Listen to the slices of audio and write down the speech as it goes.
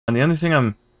And the only thing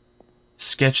I'm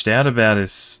sketched out about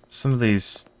is some of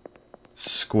these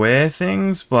square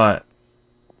things, but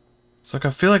it's like I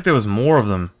feel like there was more of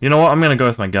them. You know what? I'm gonna go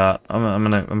with my gut.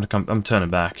 I'm turning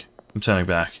back. I'm turning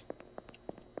back.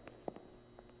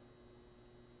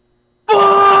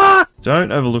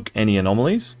 Don't overlook any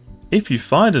anomalies. If you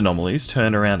find anomalies,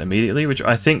 turn around immediately, which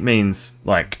I think means,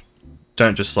 like,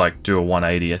 don't just, like, do a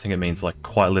 180. I think it means, like,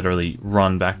 quite literally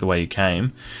run back the way you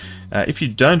came. If you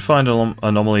don't find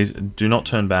anomalies, do not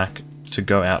turn back to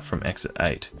go out from exit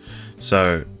 8.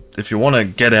 So, if you want to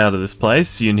get out of this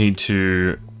place, you need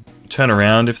to turn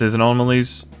around if there's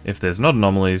anomalies. If there's not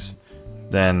anomalies,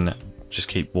 then just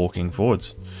keep walking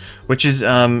forwards. Which is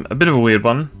a bit of a weird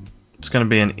one. It's going to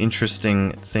be an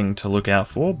interesting thing to look out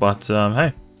for, but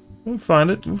hey, we'll find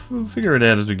it. We'll figure it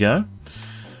out as we go.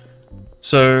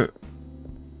 So,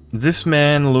 this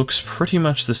man looks pretty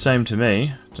much the same to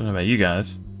me. Don't know about you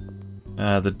guys.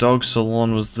 The dog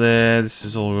salon was there. This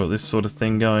is all got this sort of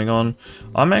thing going on.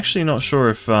 I'm actually not sure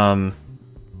if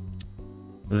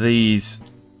these,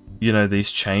 you know,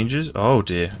 these changes. Oh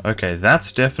dear. Okay,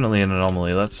 that's definitely an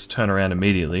anomaly. Let's turn around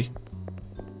immediately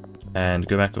and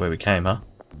go back the way we came, huh?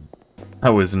 I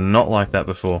was not like that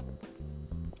before.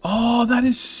 Oh, that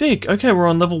is sick. Okay, we're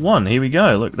on level 1. Here we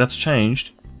go. Look, that's changed.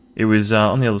 It was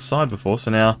on the other side before, so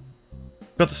now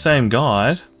we've got the same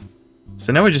guide.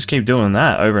 So now we just keep doing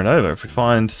that over and over. If we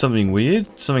find something weird,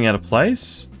 something out of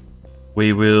place,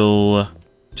 we will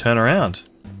turn around.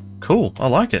 Cool, I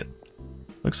like it.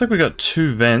 Looks like we got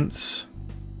 2 vents.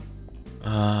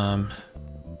 And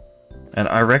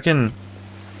I reckon...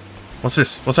 What's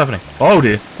this? What's happening? Oh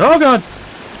dear. Oh god!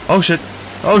 Oh shit.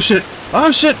 Oh shit. Oh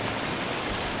shit!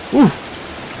 Ooh.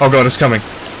 Oh god, it's coming.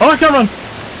 Oh, I can't run!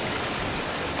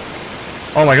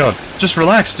 Oh my god. Just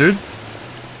relax, dude.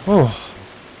 Oh.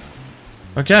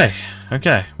 Okay.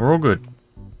 Okay. We're all good.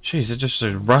 Jeez, it just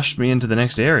rushed me into the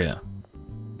next area.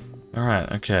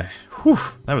 Alright, okay. Whew.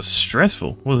 That was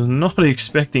stressful. Was not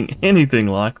expecting anything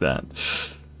like that.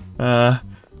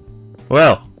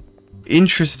 Well.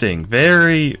 Interesting.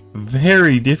 Very,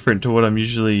 very different to what I'm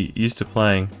usually used to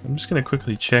playing. I'm just going to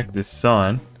quickly check this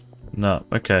sign. No,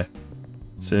 okay.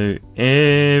 So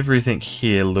everything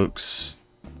here looks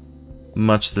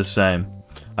much the same.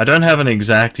 I don't have an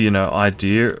exact, you know,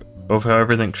 idea of how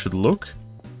everything should look,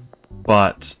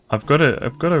 but I've got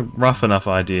a rough enough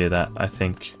idea that I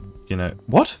think, you know,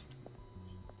 what?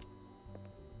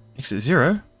 Exit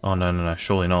 0? Oh no, no, no,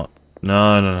 surely not.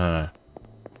 No, no, no, no.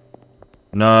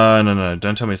 No, no, no,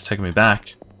 don't tell me it's taking me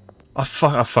back. I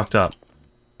fucked up.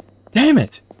 Damn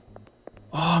it!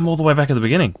 Oh, I'm all the way back at the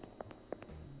beginning.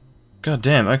 God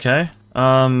damn, okay.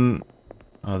 Oh,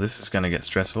 this is gonna get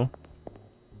stressful.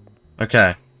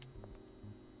 Okay.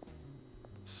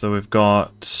 So we've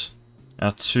got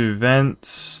our 2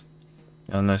 vents.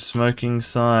 Our no smoking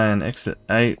sign, exit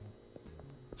 8.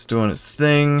 It's doing its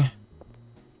thing.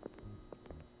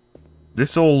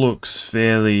 This all looks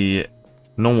fairly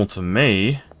normal to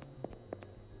me,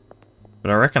 but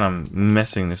I reckon I'm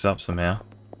messing this up somehow.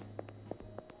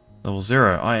 Level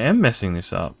 0. I am messing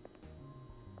this up.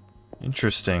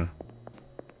 Interesting.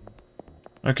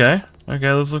 Okay.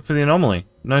 Okay, let's look for the anomaly.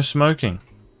 No smoking.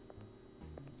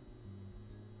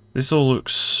 This all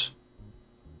looks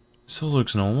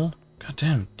normal. God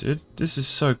damn, dude. This is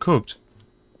so cooked.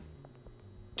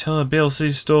 Teller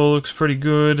BLC store looks pretty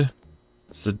good.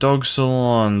 It's the dog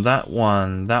salon. That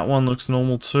one looks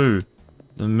normal too.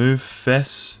 The Move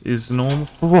Fest is normal.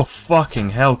 Oh,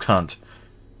 fucking hell, cunt.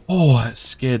 Oh, that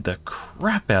scared the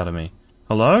crap out of me.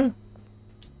 Hello?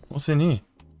 What's in here?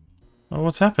 Oh,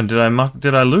 what's happened? Did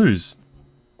I lose?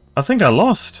 I think I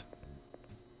lost.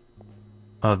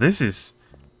 Oh, this is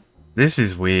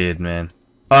weird, man.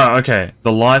 Oh, okay.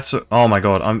 The lights are... Oh my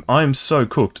god, I'm so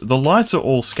cooked. The lights are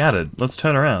all scattered. Let's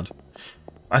turn around.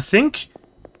 I think...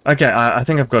 Okay, I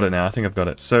think I've got it now. I think I've got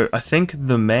it. So, I think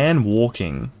the man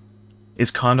walking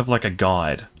is kind of like a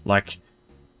guide. Like,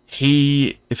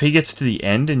 if he gets to the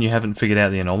end and you haven't figured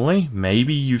out the anomaly,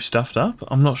 maybe you've stuffed up?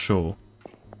 I'm not sure.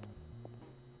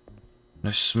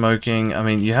 No smoking. I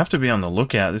mean, you have to be on the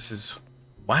lookout. This is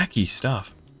wacky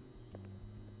stuff.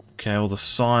 Okay, all the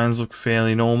signs look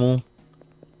fairly normal.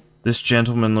 This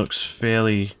gentleman looks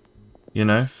fairly, you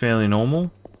know, fairly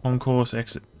normal. On course,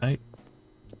 exit 8.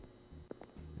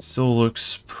 Still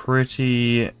looks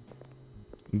pretty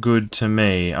good to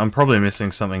me. I'm probably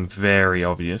missing something very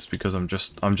obvious because I'm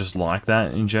just like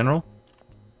that in general.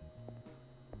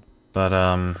 But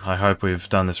I hope we've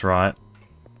done this right.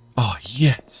 Oh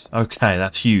yes. Okay,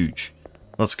 that's huge.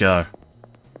 Let's go.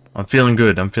 I'm feeling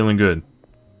good. I'm feeling good.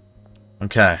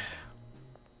 Okay.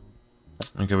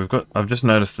 Okay, I've just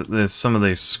noticed that there's some of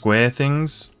these square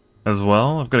things as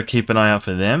well. I've got to keep an eye out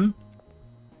for them.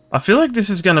 I feel like this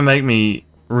is going to make me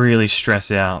really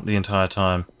stress out the entire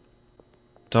time.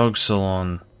 Dog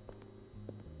salon.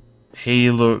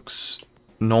 He looks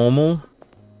normal.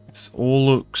 This all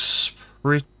looks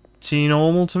pretty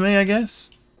normal to me, I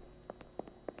guess.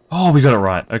 Oh, we got it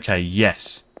right. Okay,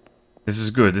 yes. This is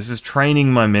good. This is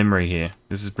training my memory here.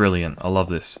 This is brilliant. I love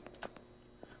this.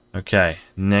 Okay,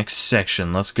 next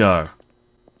section. Let's go.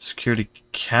 Security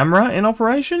camera in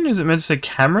operation? Is it meant to say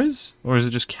cameras? Or is it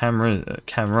just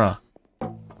camera?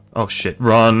 Oh shit,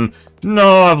 run!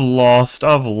 No, I've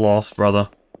lost, brother.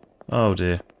 Oh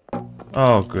dear.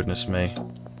 Oh, goodness me.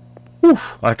 Whew.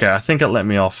 Okay, I think it let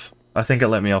me off. I think it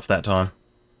let me off that time.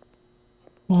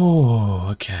 Oh,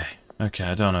 okay. Okay,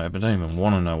 I don't know, but I don't even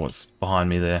want to know what's behind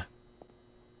me there.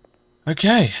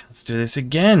 Okay, let's do this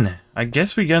again. I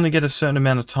guess we only get a certain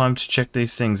amount of time to check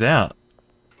these things out.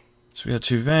 So we got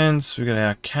 2 vents, we got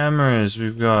our cameras,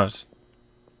 we've got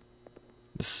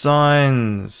the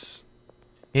signs.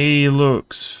 He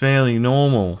looks fairly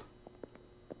normal.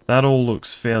 That all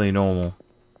looks fairly normal.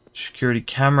 Security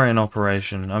camera in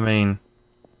operation. I mean...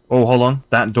 Oh, hold on.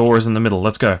 That door is in the middle.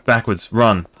 Let's go. Backwards.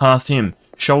 Run. Past him.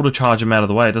 Shoulder charge him out of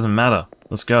the way. It doesn't matter.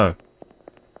 Let's go.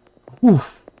 Whew.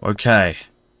 Okay.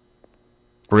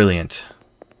 Brilliant.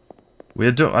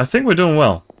 I think we're doing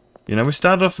well. You know, we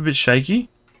started off a bit shaky.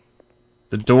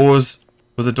 The doors...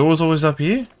 Were the doors always up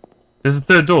here? There's a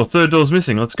third door. Third door's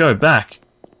missing. Let's go. Back.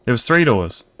 There was 3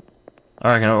 doors.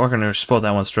 I reckon we're going to spot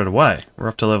that one straight away. We're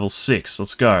up to level 6.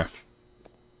 Let's go.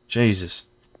 Jesus.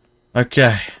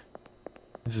 Okay.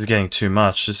 This is getting too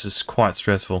much. This is quite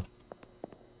stressful.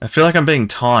 I feel like I'm being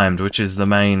timed, which is the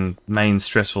main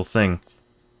stressful thing.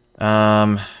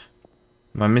 Am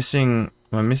I missing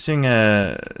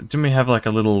didn't we have like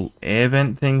a little air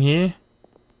vent thing here?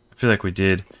 I feel like we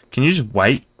did. Can you just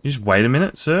wait? You just wait a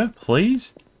minute, sir,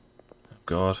 please? Oh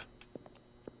god.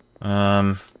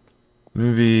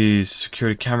 Movies,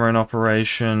 security camera in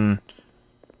operation.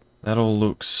 That all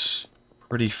looks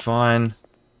pretty fine.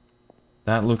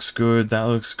 That looks good, that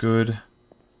looks good.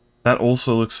 That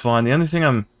also looks fine. The only thing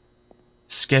I'm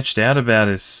sketched out about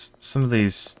is some of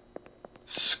these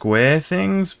square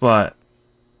things, but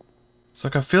it's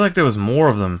like I feel like there was more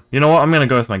of them. You know what? I'm gonna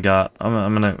go with my gut.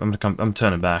 I'm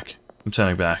turning back. I'm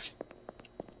turning back.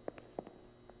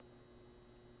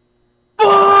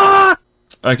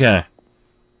 Okay.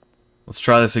 Let's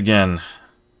try this again.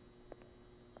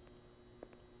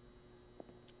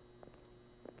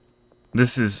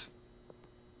 This is...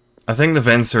 I think the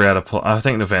vents are out of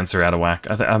whack.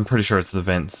 I'm pretty sure it's the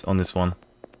vents on this one.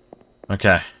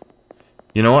 Okay.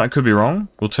 You know what? I could be wrong.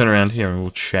 We'll turn around here and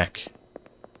we'll check.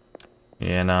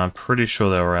 Yeah, no, I'm pretty sure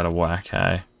they were out of whack,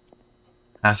 hey?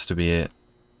 Has to be it.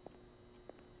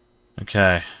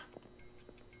 Okay.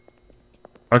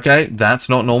 Okay, that's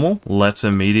not normal. Let's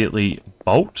immediately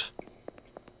bolt.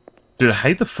 Dude, I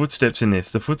hate the footsteps in this.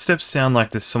 The footsteps sound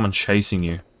like there's someone chasing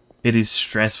you. It is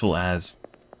stressful as.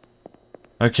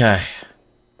 Okay.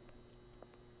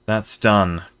 That's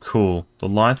done. Cool. The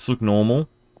lights look normal.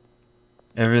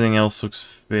 Everything else looks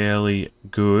fairly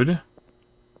good.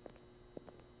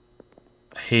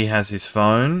 He has his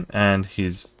phone and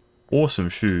his awesome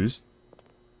shoes.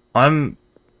 I'm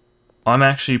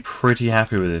actually pretty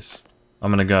happy with this. I'm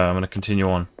gonna go. I'm gonna continue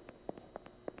on.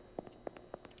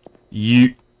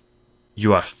 You're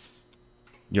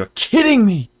kidding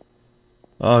me!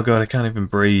 Oh god, I can't even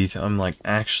breathe. I'm like,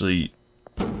 actually...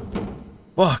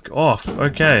 Fuck off.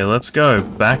 Okay, let's go.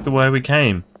 Back the way we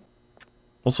came.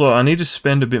 Also, I need to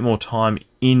spend a bit more time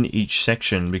in each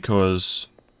section because...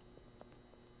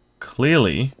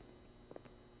 Clearly...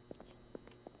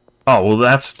 Oh, well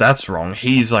that's wrong.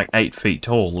 He's like 8 feet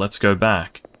tall. Let's go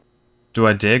back. Do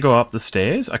I dare go up the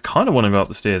stairs? I kind of want to go up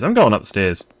the stairs. I'm going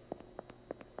upstairs.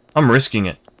 I'm risking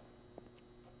it.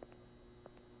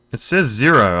 It says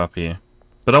 0 up here.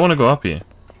 But I want to go up here.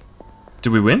 Did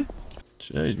we win?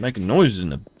 Jeez, making noises in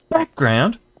the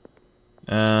background.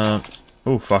 Oh,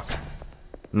 fuck.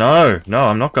 No,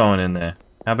 I'm not going in there.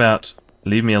 How about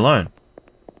leave me alone?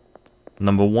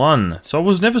 Number 1. So I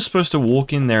was never supposed to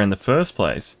walk in there in the first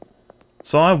place.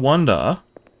 So I wonder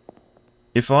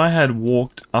if I had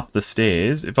walked up the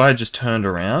stairs, if I had just turned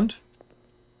around,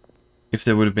 if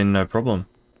there would have been no problem.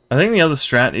 I think the other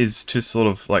strat is to sort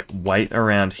of like wait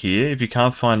around here if you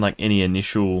can't find like any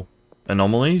initial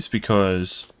anomalies,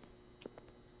 because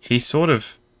he sort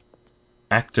of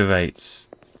activates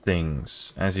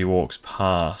things as he walks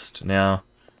past. Now,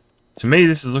 to me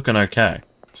this is looking okay,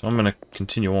 so I'm going to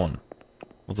continue on.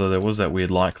 Although there was that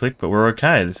weird light click, but we're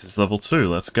okay. This is level 2.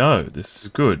 Let's go. This is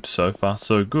good. So far,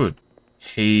 so good.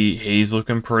 He's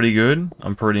looking pretty good.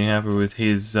 I'm pretty happy with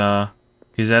his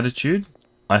attitude.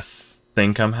 I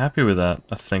think I'm happy with that.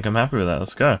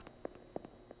 Let's go.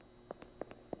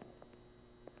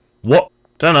 What?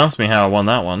 Don't ask me how I won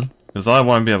that one, because I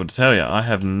won't be able to tell you. I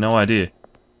have no idea.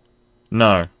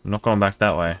 No, I'm not going back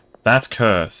that way. That's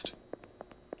cursed.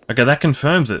 Okay, that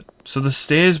confirms it. So the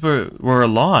stairs were a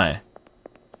lie.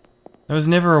 There was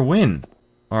never a win.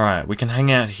 Alright, we can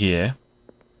hang out here.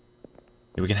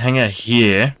 Yeah, we can hang out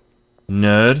here.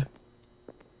 Nerd.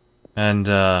 And,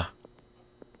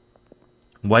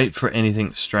 wait for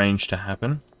anything strange to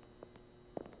happen.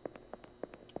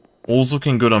 All's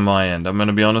looking good on my end. I'm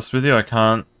gonna be honest with you, I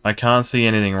can't see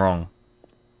anything wrong.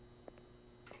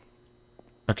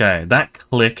 Okay, that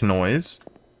click noise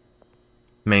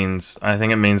means, I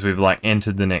think it means we've like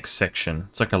entered the next section.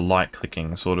 It's like a light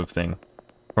clicking sort of thing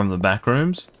from the back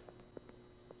rooms.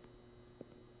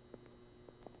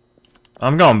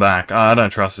 I'm going back. I don't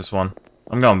trust this one.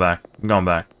 I'm going back.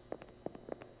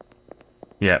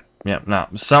 Yep, no.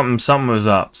 Something was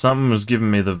up. Something was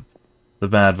giving me the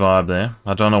bad vibe there.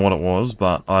 I don't know what it was,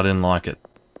 but I didn't like it.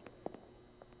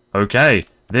 Okay,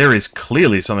 there is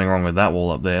clearly something wrong with that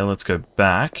wall up there. Let's go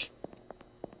back.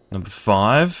 Number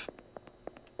 5.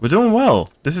 We're doing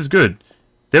well. This is good.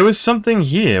 There was something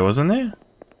here, wasn't there?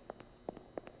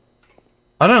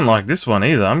 I don't like this one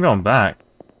either. I'm going back.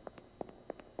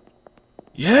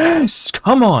 Yes!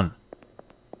 Come on!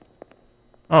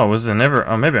 Oh, was there never...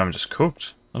 Oh, maybe I'm just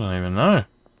cooked. I don't even know.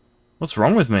 What's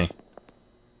wrong with me?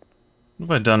 What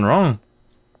have I done wrong?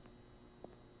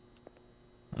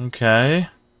 Okay.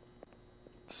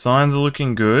 Signs are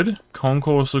looking good.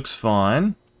 Concourse looks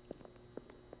fine.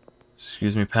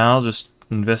 Excuse me, pal. Just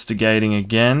investigating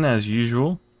again, as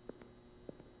usual.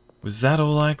 Was that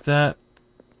all like that?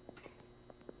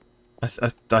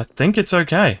 I think it's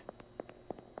okay.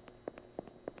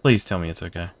 Please tell me it's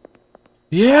okay.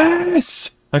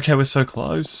 Yes! Okay, we're so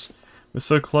close. We're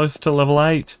so close to level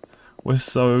 8. We're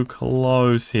so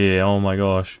close here. Oh my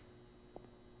gosh.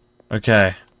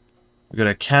 Okay. We got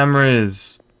our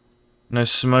cameras. No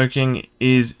smoking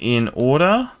is in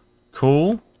order.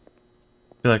 Cool.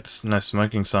 I feel like this no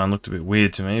smoking sign looked a bit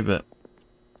weird to me, but...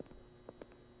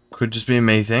 Could just be a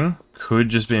me thing.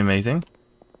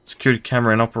 Security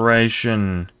camera in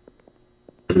operation.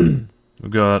 We've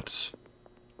got...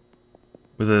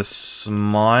 With a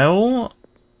smile...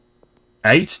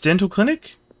 8 dental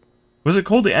clinic? Was it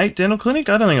called the 8 dental clinic?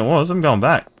 I don't think it was. I'm going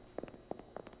back.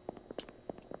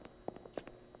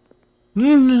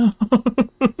 No.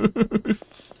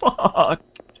 Fuck.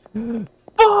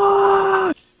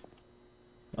 Fuck.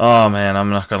 Oh man,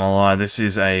 I'm not gonna lie. This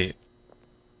is a...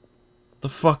 What the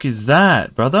fuck is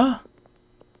that, brother?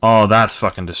 Oh, that's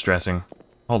fucking distressing.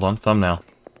 Hold on, thumbnail.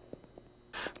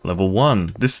 Level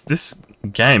 1. This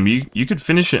game, you could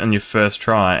finish it on your first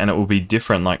try and it will be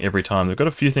different like every time. They've got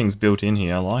a few things built in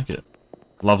here. I like it.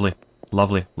 Lovely.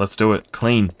 Lovely. Let's do it.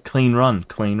 Clean run.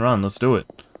 Let's do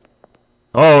it.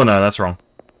 Oh no, that's wrong.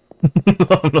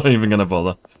 I'm not even gonna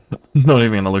bother. I'm not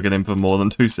even gonna look at him for more than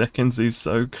 2 seconds. He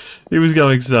was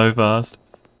going so fast.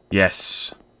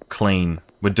 Yes. Clean.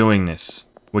 We're doing this.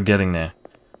 We're getting there.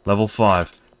 Level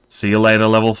 5. See you later,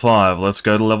 level 5. Let's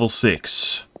go to level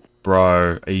 6.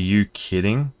 Bro, are you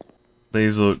kidding?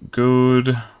 These look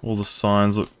good. All the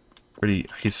signs look pretty...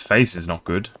 His face is not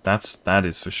good. That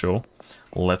is for sure.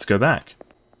 Let's go back.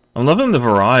 I'm loving the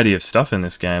variety of stuff in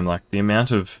this game. Like, the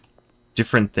amount of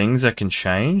different things that can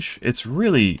change. It's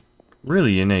really,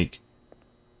 really unique.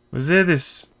 Was there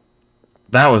this...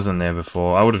 That wasn't there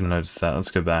before. I would have noticed that.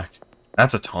 Let's go back.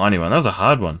 That's a tiny one. That was a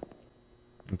hard one.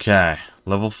 Okay.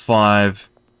 Level 5.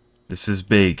 This is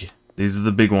big. These are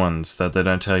the big ones that they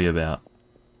don't tell you about.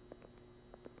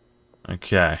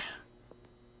 Okay.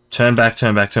 Turn back.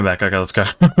 Okay, let's go.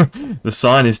 The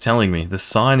sign is telling me.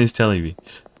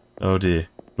 Oh dear.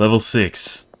 Level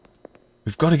 6.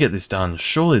 We've got to get this done.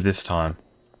 Surely this time.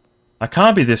 I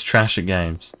can't be this trash at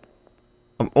games.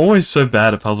 I'm always so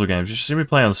bad at puzzle games. You should see me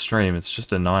play on stream. It's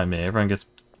just a nightmare. Everyone gets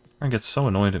so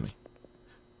annoyed at me.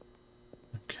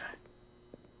 Okay.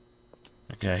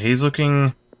 Okay, he's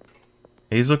looking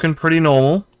pretty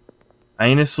normal.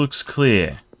 Anus looks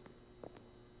clear.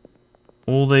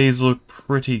 All these look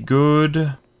pretty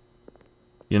good.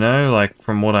 You know, like,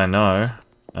 from what I know.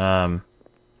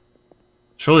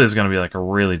 Surely there's going to be, like, a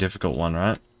really difficult one,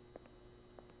 right?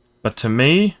 But to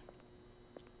me,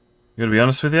 I'm going to be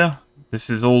honest with you, this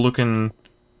is all looking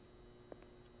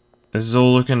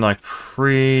like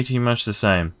pretty much the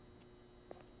same.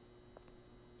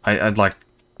 I'd like,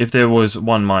 if there was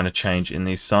one minor change in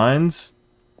these signs,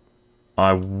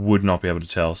 I would not be able to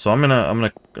tell. So I'm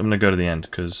gonna go to the end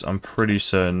because I'm pretty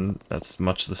certain that's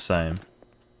much the same.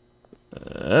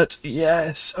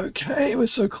 Yes, okay, we're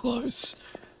so close.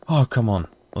 Oh, come on.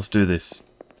 Let's do this.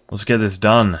 Let's get this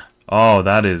done. Oh,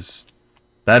 that is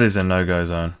a no-go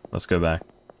zone. Let's go back.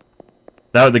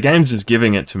 The game's just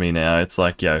giving it to me now. It's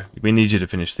like, yo, we need you to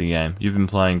finish the game. You've been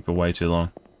playing for way too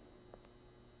long.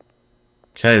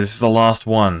 Okay, this is the last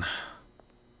one.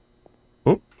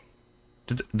 Oop.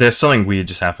 There's something weird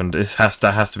just happened.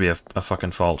 That has to be a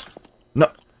fucking fault.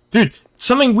 No, dude,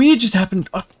 something weird just happened.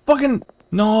 I fucking...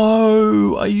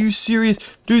 No, are you serious?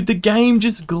 Dude, the game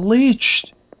just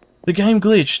glitched. The game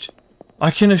glitched.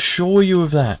 I can assure you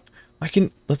of that.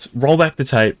 Let's roll back the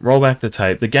tape,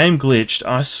 The game glitched,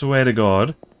 I swear to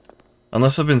God.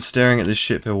 Unless I've been staring at this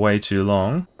shit for way too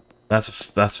long. That's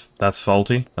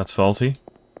faulty. That's faulty.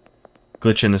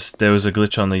 Glitch in this, there was a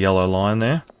glitch on the yellow line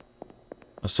there.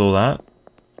 I saw that.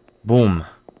 Boom.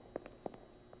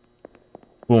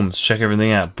 Boom, let's check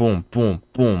everything out. Boom, boom,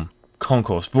 boom.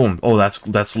 Concourse, boom. Oh,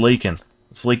 that's leaking.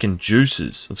 It's leaking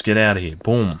juices. Let's get out of here.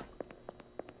 Boom.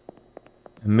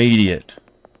 Immediate.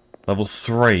 Level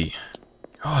 3.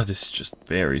 Oh, this just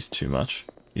varies too much.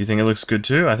 You think it looks good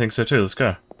too? I think so too. Let's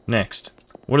go. Next.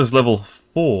 What does level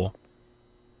 4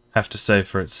 have to say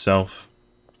for itself?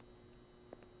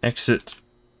 Exit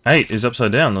 8 is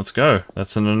upside down. Let's go.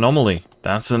 That's an anomaly.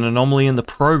 That's an anomaly in the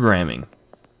programming.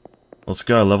 Let's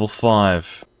go. Level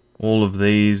 5. All of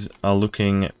these are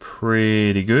looking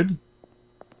pretty good.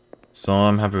 So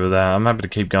I'm happy with that. I'm happy to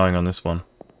keep going on this one.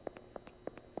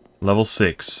 Level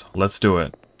 6. Let's do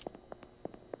it.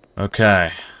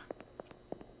 Okay.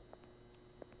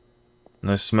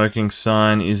 No smoking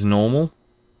sign is normal.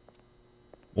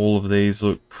 All of these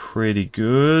look pretty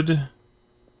good.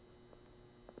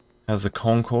 How's the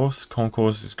concourse?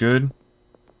 Concourse is good.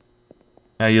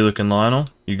 How you looking, Lionel?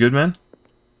 You good, man?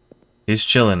 He's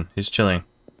chilling. He's chilling.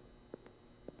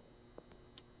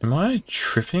 Am I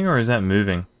tripping or is that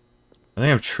moving? I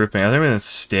think I'm tripping. I think I've been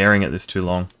staring at this too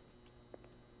long.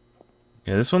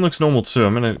 Okay, this one looks normal too.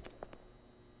 I'm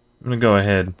gonna go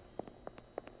ahead.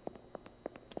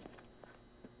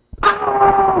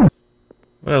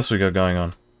 What else we got going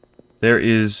on? There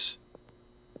is...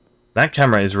 That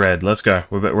camera is red. Let's go.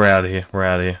 We're out of here. We're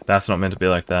out of here. That's not meant to be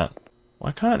like that.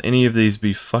 Why can't any of these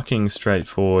be fucking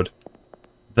straightforward?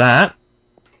 That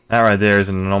right there is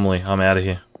an anomaly. I'm out of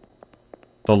here.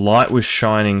 The light was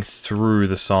shining through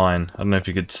the sign. I don't know if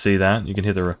you could see that. You can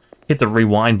hit the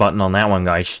rewind button on that one,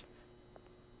 guys.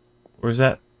 Or is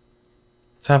that...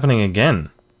 It's happening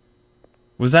again.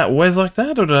 Was that always like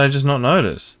that, or did I just not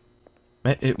notice?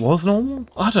 It was normal?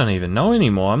 I don't even know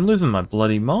anymore. I'm losing my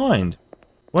bloody mind.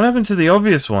 What happened to the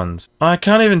obvious ones? I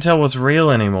can't even tell what's real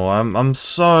anymore. I'm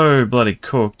so bloody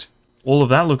cooked. All of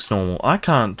that looks normal. I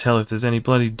can't tell if there's any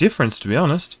bloody difference, to be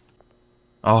honest.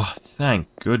 Oh, thank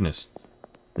goodness.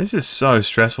 This is so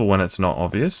stressful when it's not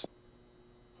obvious.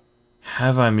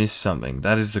 Have I missed something?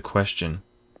 That is the question.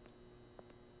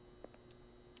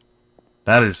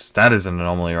 That is an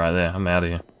anomaly right there. I'm out of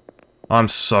here. I'm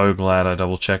so glad I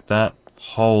double checked that.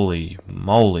 Holy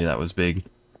moly, that was big.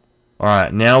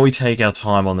 Alright, now we take our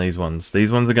time on these ones.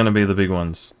 These ones are going to be the big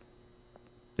ones.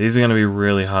 These are going to be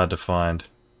really hard to find.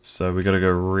 So we got to go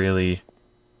really,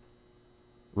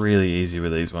 really easy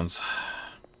with these ones.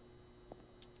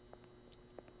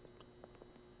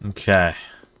 Okay.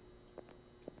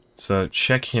 So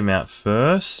check him out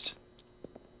first.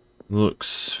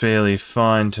 Looks fairly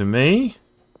fine to me.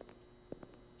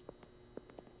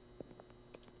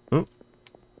 Oop.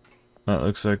 That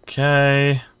looks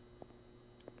okay.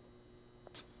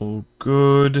 It's all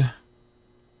good.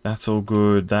 That's all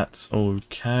good. That's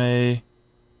okay.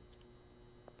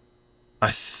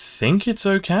 I think it's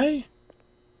okay.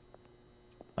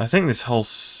 I think this whole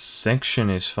section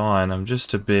is fine. I'm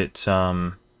just a bit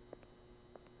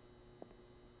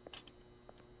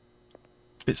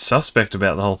suspect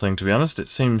about the whole thing, to be honest. It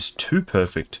seems too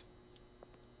perfect.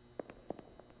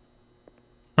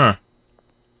 Huh.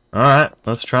 Alright,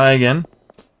 let's try again.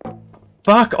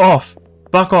 Fuck off!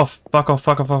 Fuck off! Fuck off,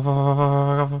 fuck off, fuck off, fuck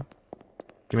off, fuck off.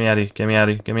 Get me out of here, get me out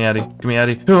of here, get me out of here, get me out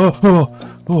of here. Oh, oh,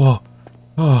 oh,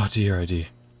 oh dear, oh dear.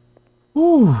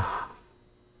 Whew.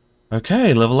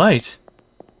 Okay, level 8.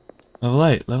 Level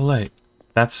 8, level 8.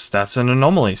 That's an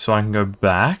anomaly, so I can go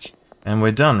back, and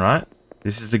we're done, right?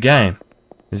 This is the game.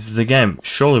 This is the game.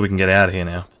 Surely we can get out of here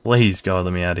now. Please, God,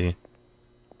 let me out of here.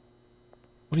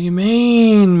 What do you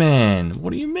mean, man?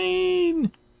 What do you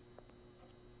mean?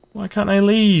 Why can't I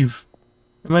leave?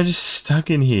 Am I just stuck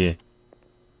in here?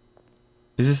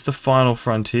 Is this the final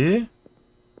frontier?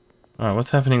 Alright,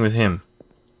 what's happening with him?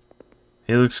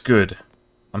 He looks good.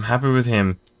 I'm happy with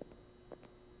him.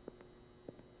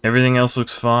 Everything else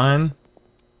looks fine.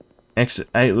 Exit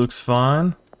 8 looks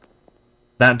fine.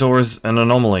 That door is an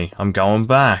anomaly. I'm going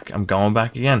back. I'm going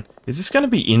back again. Is this going to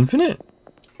be infinite?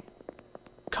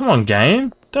 Come on,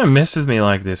 game. Don't mess with me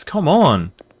like this. Come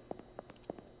on.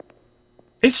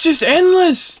 It's just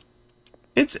endless.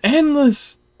 It's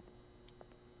endless.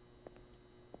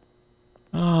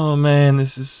 Oh, man.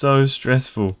 This is so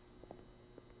stressful.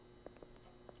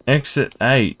 Exit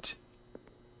 8.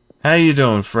 How you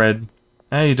doing, Fred?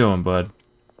 How you doing, bud?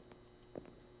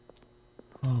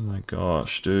 Oh my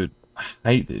gosh, dude. I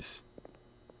hate this.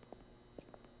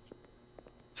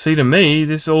 See, to me,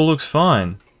 this all looks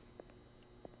fine.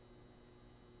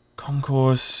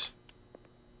 Concourse.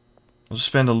 I'll just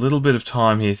spend a little bit of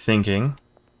time here thinking.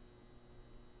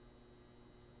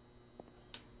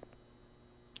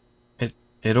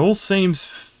 It all seems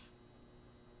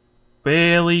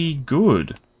fairly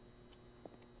good.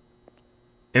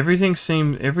 Everything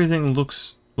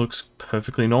looks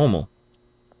perfectly normal.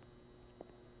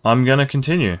 I'm gonna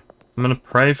continue. I'm gonna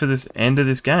pray for this end of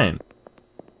this game.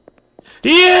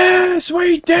 Yes,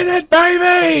 we did it,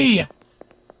 baby!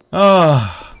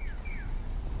 Oh.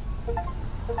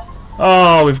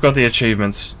 Oh, we've got the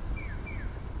achievements.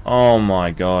 Oh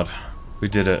my god. We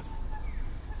did it.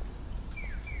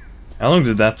 How long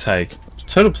did that take?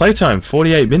 Total playtime,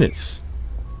 48 minutes.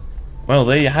 Well,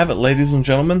 there you have it, ladies and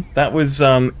gentlemen. That was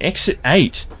Exit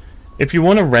 8. If you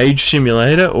want a rage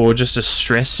simulator or just a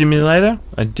stress simulator,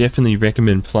 I definitely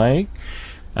recommend playing.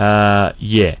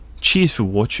 Yeah. Cheers for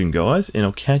watching, guys, and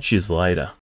I'll catch you later.